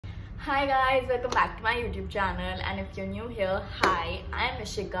Hi guys, welcome back to my YouTube channel, and if you're new here, hi, I'm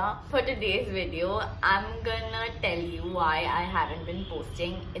Eshika. For today's video, I'm gonna tell you why I haven't been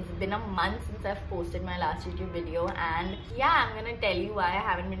posting. It's been a month since I've posted my last YouTube video, and yeah, I'm gonna tell you why I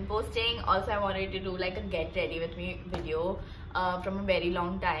haven't been posting. Also, I wanted to do like a get ready with me video from a very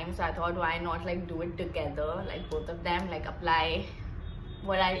long time, so I thought why not like do it together, like both of them, like apply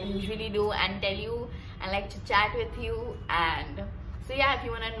what I usually do and tell you and like to chat with you. And so yeah, if you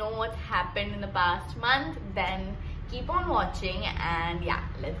want to know what happened in the past month, then keep on watching, and yeah,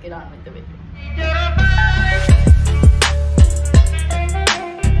 let's get on with the video.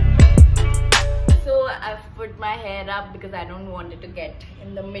 So I've put my hair up because I don't want it to get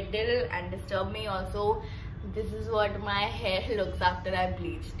in the middle and disturb me. Also, this is what my hair looks after I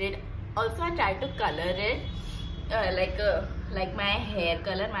bleached it. Also, I tried to color it like my hair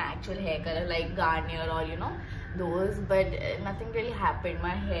color, my actual hair color, like Garnier or you know those, but nothing really happened.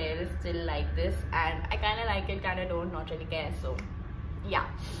 My hair is still like this, and I kind of like it, kind of don't, not really care. So yeah,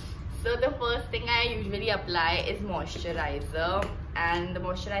 so the first thing I usually apply is moisturizer, and the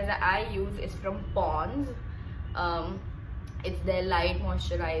moisturizer I use is from Pond's. It's their light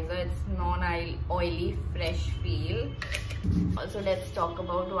moisturizer. It's non-oily, fresh feel. Also, let's talk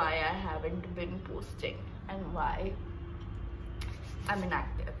about why I haven't been posting and why I'm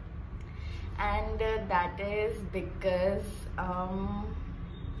inactive. And that is because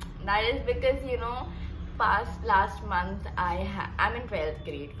you know, last month I'm in 12th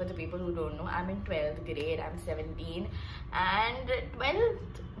grade. For the people who don't know, I'm in 12th grade. I'm 17, and 12th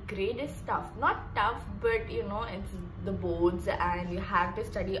grade is tough. Not tough, but you know, it's the boards and you have to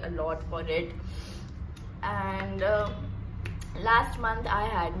study a lot for it. And last month I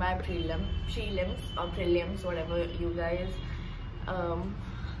had my prelims or prelims, whatever you guys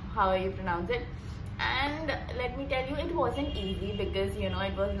how you pronounce it. And let me tell you, it wasn't easy because you know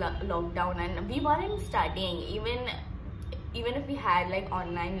it was lockdown and we weren't studying. Even if we had like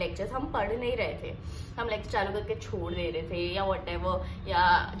online lectures, हम पढ़ नहीं रहे थे, हम lecture चालू करके छोड़ दे रहे थे या whatever, या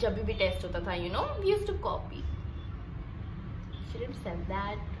जब भी टेस्ट होता था, you know, we used to copy. Shouldn't have said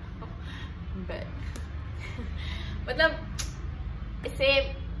that, but मतलब इसे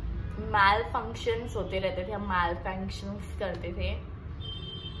malfunctions होते रहते थे, हम malfunctions करते थे.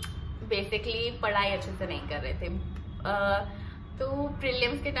 बेसिकली पढ़ाई अच्छे से नहीं कर रहे थे. तो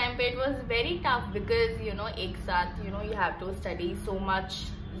प्रीलिम्स के टाइम पे it was very tough because you know एक साथ you know you have to study so much,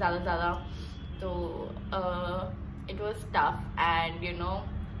 ज़्यादा. तो it was tough and you know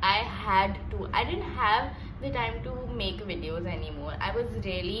I didn't have the time to make videos any more. I was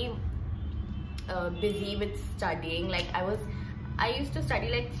really busy with studying. Like I used to study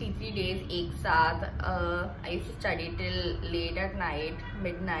like 3 days एक साथ. I used to study till late at night,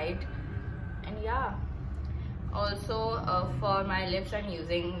 midnight. And yeah, also for my lips I'm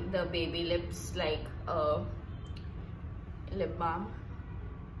using the baby lips, like lip balm.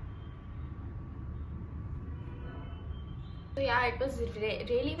 So yeah, it was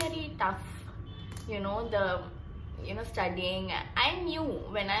really very tough, you know, studying. I knew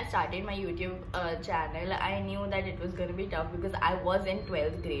when I started my YouTube channel, I knew that it was gonna be tough because I was in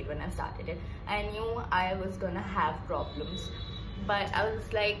 12th grade when I started it. I knew I was gonna have problems, but I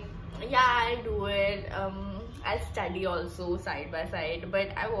was like, yeah, I'll do it. I'll study also side by side,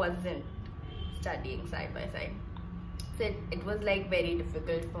 but I wasn't studying side by side, so it was like very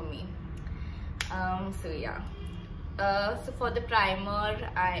difficult for me. So yeah. So for the primer,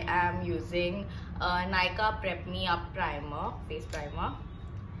 I am using Nykaa Prep Me Up primer, face primer,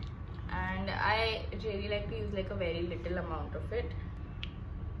 and I really like to use like a very little amount of it,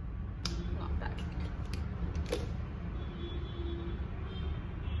 not that little.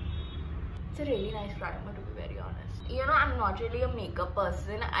 It's a really nice primer, to be very honest. You know, I'm not really a makeup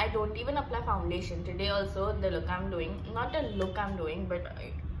person. I don't even apply foundation. Today also, the look I'm doing, not the look I'm doing, but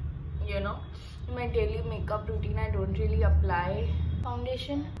you know, in my daily makeup routine, I don't really apply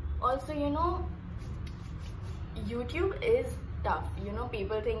foundation. Also, you know, YouTube is tough. You know,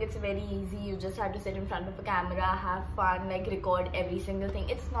 people think it's very easy. You just have to sit in front of a camera, have fun, like record every single thing.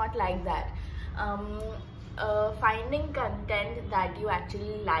 It's not like that. Finding content that you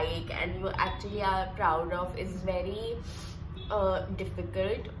actually like and you actually are proud of is very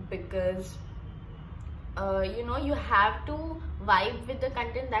difficult because you know, you have to vibe with the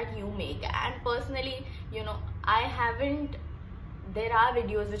content that you make. And personally, you know, there are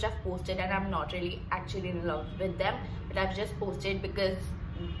videos which I've posted and I'm not really actually in love with them, but I've just posted because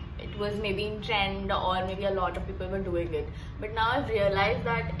it was maybe in trend or maybe a lot of people were doing it. But now I've realized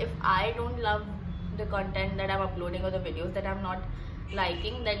that if I don't love the content that I'm uploading or the videos that I'm not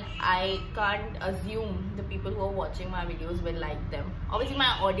liking, then I can't assume the people who are watching my videos will like them. Obviously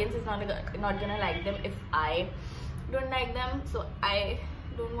my audience is not gonna like them if I don't like them, so I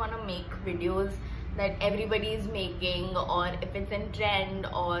don't want to make videos that everybody is making, or if it's in trend,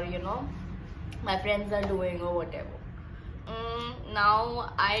 or you know, my friends are doing, or whatever.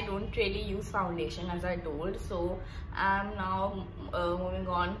 Now I don't really use foundation, as I told, so I'm now moving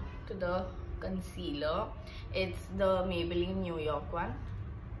on to the concealer. It's the Maybelline New York one.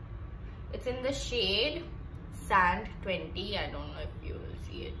 It's in the shade Sand 20. I don't know if you will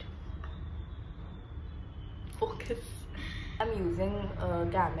see it. Focus. I'm using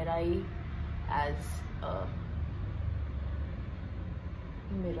CHINGARI as a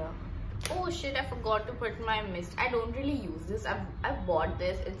mirror. Oh shit, I forgot to put my mist. I don't really use this. I've bought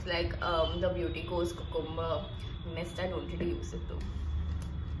this. It's like the Beauty Co's Cucumber mist. I don't really use it though.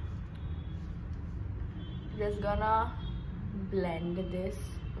 Just gonna blend this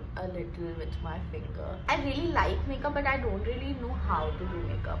a little with my finger. I really like makeup, but I don't really know how to do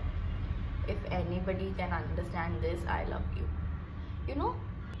makeup. If anybody can understand this, I love you. You know?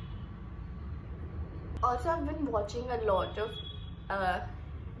 Also, I've been watching a lot of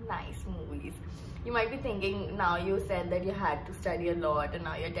nice movies. You might be thinking, now you said that you had to study a lot and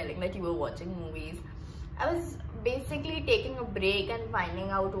now you're telling that you were watching movies. I was basically taking a break and finding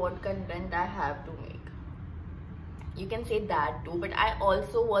out what content I have to make. You can say that too, but I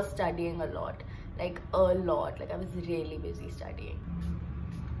also was studying a lot. Like a lot. Like I was really busy studying.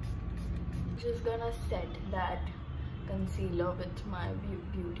 Just gonna set that concealer with my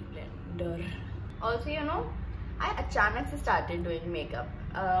beauty blender. Also, you know, I achanak se started doing makeup.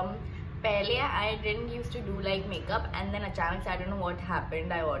 Pehle I didn't used to do like makeup, and then achanak se, I don't know what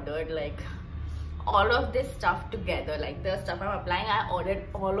happened, I ordered like all of this stuff together. Like the stuff I'm applying, I ordered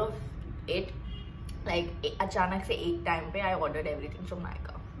all of it. Like achanak se ek time pe I ordered everything from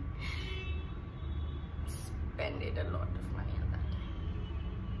Nykaa. Spended a lot of money on that.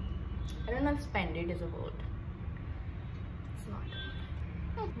 I don't know if spend it is a word. It's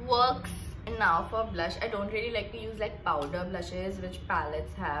not. Works. Now for blush, I don't really like to use like powder blushes which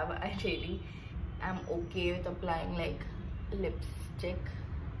palettes have. I really am okay with applying like lipstick.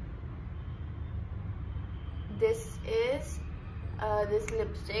 This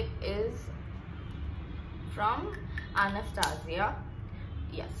lipstick is from Anastasia.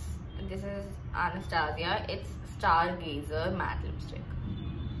 Yes, this is Anastasia. It's Stargazer matte lipstick.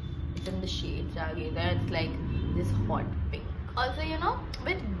 It's in the shade Stargazer. It's like this hot pink. Also, you know,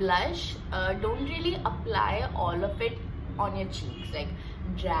 with blush, don't really apply all of it on your cheeks. Like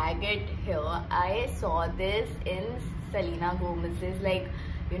drag it here. I saw this in Selena Gomez's like,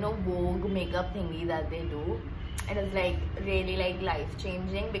 you know, Vogue makeup thingy that they do. It is like really like life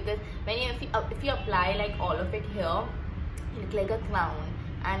changing, because when if you apply like all of it here, you look like a clown,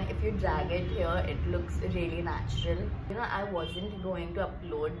 and if you drag it here, it looks really natural. You know, I wasn't going to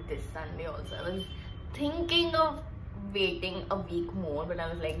upload this Sunday also. I was thinking of waiting a week more, but I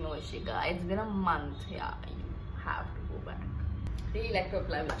was like, no Eshika, it's been a month. Yeah, you have to go back. Really like to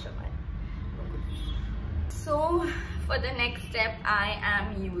apply blush on mine. So for the next step, I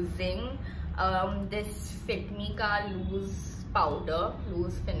am using this Fit Me Ka loose powder,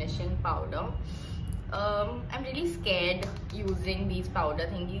 loose finishing powder. I'm really scared using these powder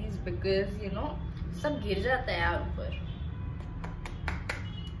thingies because, you know, sab gir jata hai yaar upar.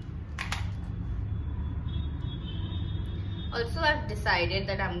 Also, I've decided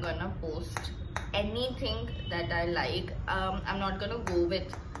that I'm gonna post anything that I like. I'm not gonna go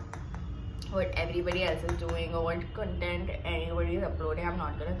with what everybody else is doing or what content anybody is uploading. I'm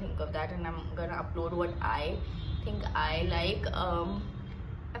not gonna think of that, and I'm gonna upload what I think I like.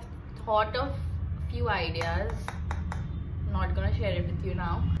 I've thought of a few ideas. I'm not gonna share it with you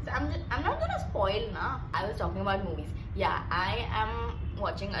now. So I'm not gonna spoil now. I was talking about movies. Yeah, I am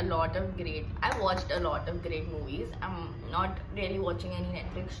watching a lot of I watched a lot of great movies. I'm not really watching any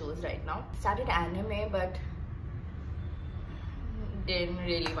Netflix shows right now. Started anime, but didn't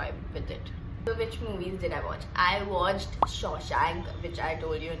really vibe with it. So which movies did I watch? I watched Shawshank, which I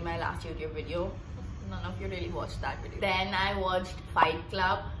told you in my last YouTube video. None of you really watched that video. Then I watched Fight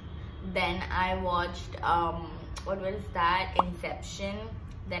Club. Then I watched what was that? Inception.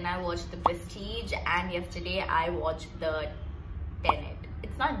 Then I watched The Prestige, and yesterday I watched the Tenet.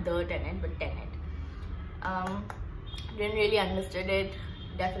 It's not the Tenet, but Tenet. Didn't really understood it.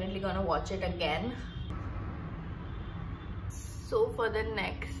 Definitely gonna watch it again. So for the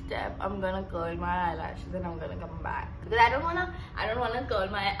next step, I'm gonna curl my eyelashes and I'm gonna come back, because I don't wanna curl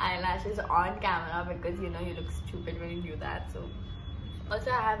my eyelashes on camera, because you know you look stupid when you do that. So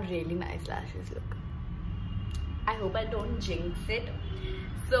also I have really nice lashes. Look. I hope I don't jinx it.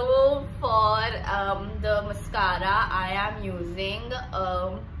 So for the mascara, I am using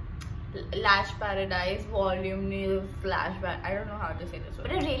Lash Paradise Voluminous Flash. I don't know how to say this one,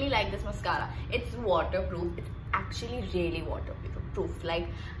 but I really like this mascara. It's waterproof. It's actually really waterproof. Like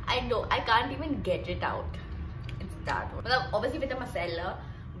I can't even get it out. It's that one. Well, obviously with a micellar,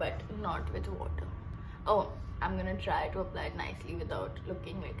 but not with water. Oh, I'm gonna try to apply it nicely without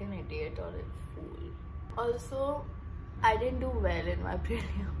looking like an idiot or a fool. Also, I didn't do well in my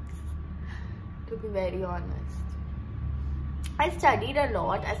prelims, to be very honest. I studied a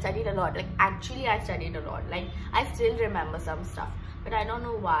lot. Like actually I studied a lot. Like I still remember some stuff, but I don't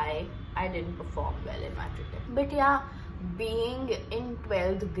know why I didn't perform well in my prelim. But yeah, being in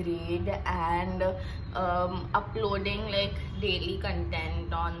 12th grade and uploading like daily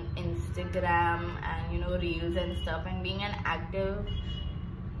content on Instagram and, you know, reels and stuff, and being an active,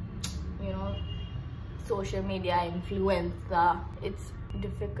 you know, social media influencer, it's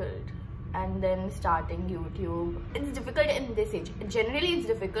difficult. And then starting YouTube, it's difficult in this age. Generally it's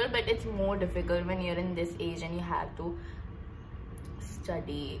difficult, but it's more difficult when you're in this age and you have to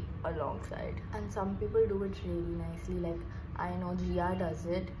study alongside. And some people do it really nicely. Like I know Jia does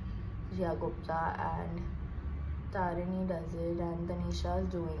it, Jia Gupta, and Tarini does it, and Tanisha is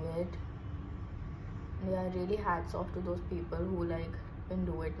doing it. Yeah, really hats off to those people who like can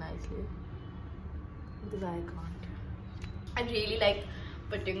do it nicely, because I can't. I really like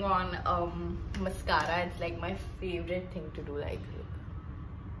putting on mascara. It's like my favorite thing to do. Like,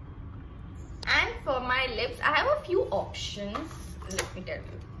 and for my lips, I have a few options. Let me tell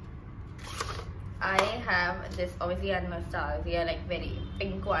you. I have this obviously Anastasia, like very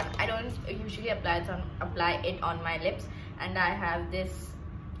pink one. I don't usually apply it on my lips, and I have this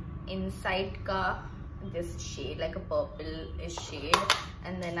Insight Ka, this shade, like a purple-ish shade,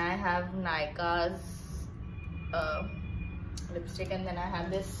 and then I have Nykaa's lipstick, and then I have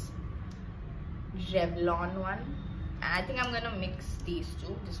this Revlon one. I think I'm gonna mix these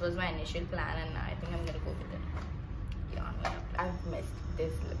two. This was my initial plan, and I think I'm gonna go with it. Yeah, I've missed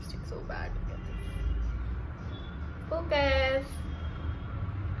this lipstick so bad. Focus.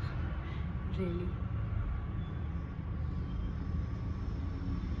 Really.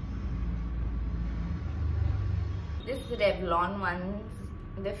 This Revlon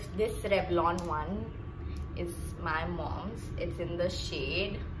one is my mom's. It's in the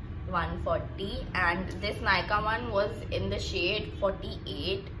shade 140, and this Nykaa one was in the shade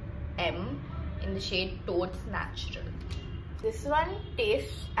 48M, in the shade Totes Natural. This one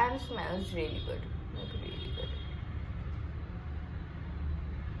tastes and smells really good, like really good.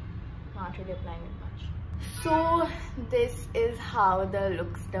 Not really applying it much. So this is how the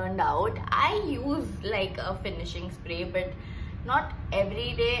looks turned out. I use like a finishing spray, but not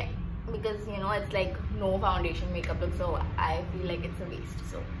every day, because you know it's like no foundation makeup look, so I feel like it's a waste.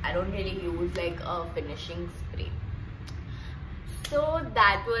 So I don't really use like a finishing spray. So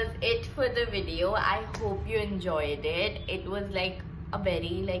that was it for the video. I hope you enjoyed it. It was like a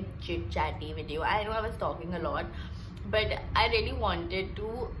very like chit-chatty video. I know I was talking a lot, but I really wanted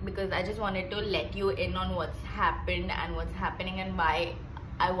to, because I just wanted to let you in on what's happened and what's happening, and why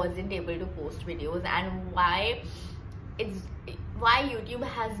I wasn't able to post videos, and why YouTube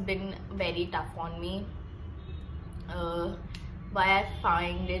has been very tough on me, why I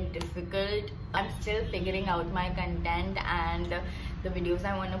find it difficult. I'm still figuring out my content and the videos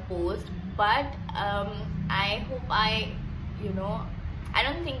I want to post, but I hope I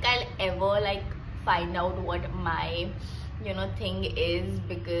don't think I'll ever like find out what my thing is,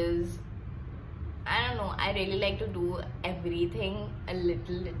 because I don't know, I really like to do everything a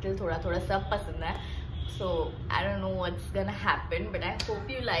little thoda sab pasand hai. So I don't know what's gonna happen, but I hope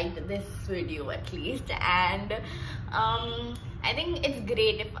you liked this video at least. And I think it's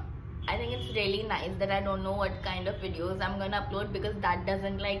great I think it's really nice that I don't know what kind of videos I'm gonna upload, because that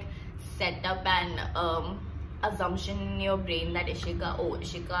doesn't like set up an assumption in your brain that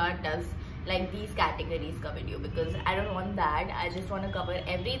Eshika does like these categories ka video, because I don't want that. I just want to cover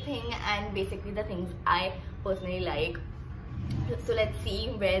everything, and basically the things I personally like. So let's see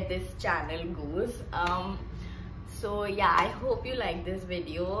where this channel goes. So yeah, I hope you like this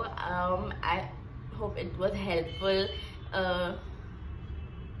video. I hope it was helpful.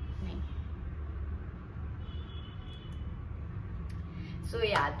 So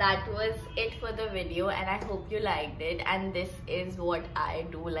yeah, that was it for the video, and I hope you liked it. And this is what I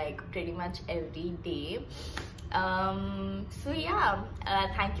do like pretty much every day. So yeah,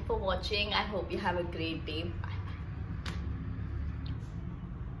 thank you for watching. I hope you have a great day. Bye.